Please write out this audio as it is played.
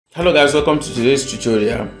Hello guys, welcome to today's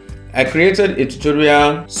tutorial. I created a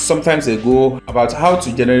tutorial sometimes ago about how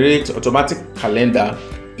to generate automatic calendar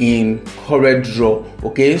in CorelDraw.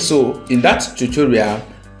 Okay, so in that tutorial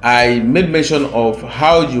I made mention of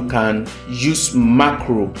how you can use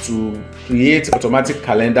macro to create automatic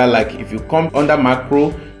calendar. Like if you come under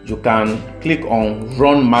macro, you can click on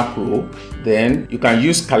run macro, then you can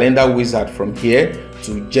use calendar wizard from here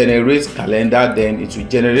to generate calendar, then it will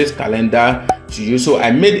generate calendar to you. So I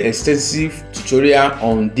made extensive tutorial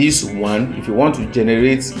on this one if you want to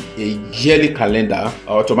generate a yearly calendar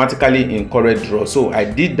automatically in CorelDraw. So I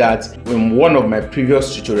did that in one of my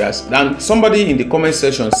previous tutorials, and somebody in the comment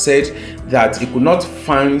section said that he could not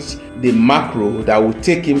find the macro that will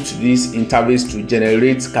take him to this interface to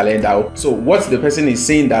generate calendar. So what the person is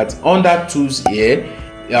saying that under tools here,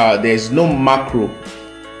 there is no macro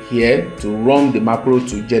here to run the macro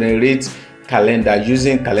to generate calendar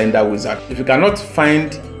using calendar wizard. If you cannot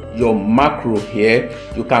find your macro here,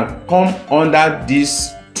 you can come under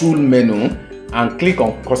this tool menu and click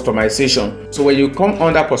on customization. So when you come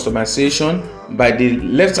under customization, by the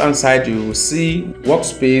left hand side you will see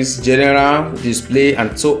workspace, general, display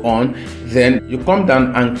and so on. Then you come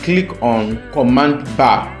down and click on command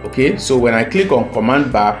bar. Okay, so when I click on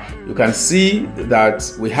command bar, you can see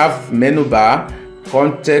that we have menu bar,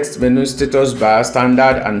 context menu, status bar,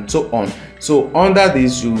 standard and so on. So under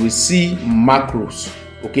this you will see macros.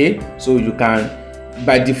 Okay, so you can,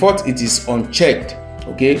 by default it is unchecked.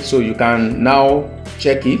 Okay, so you can now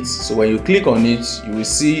check it. So when you click on it, you will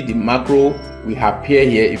see the macro will appear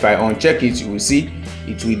here. If I uncheck it, you will see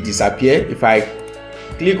it will disappear. If I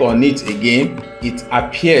click on it again, it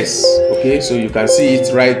appears. Okay, so you can see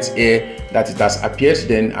it right here that it has appeared.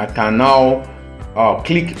 Then I can now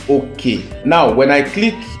click OK. Now when I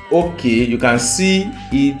click OK, you can see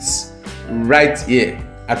it right here.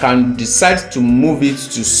 I can decide to move it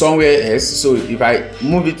to somewhere else. So if I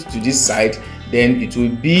move it to this side, then it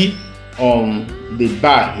will be on the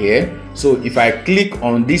bar here. So if I click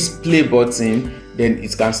on this play button, then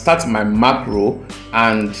it can start my macro,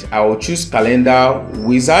 and I will choose calendar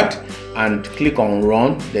wizard and click on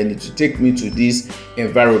run. Then it will take me to this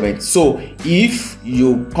environment. So if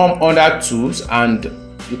you come under tools and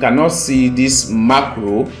you cannot see this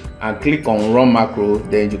macro and click on run macro,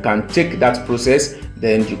 then you can take that process.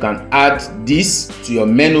 Then you can add this to your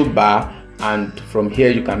menu bar, and from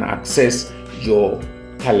here you can access your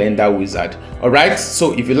calendar wizard. All right,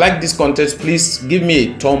 so if you like this content, please give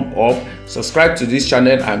me a thumb up, subscribe to this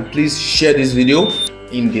channel, and please share this video.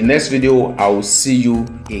 In the next video I will see you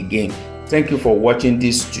again. Thank you for watching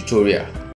this tutorial.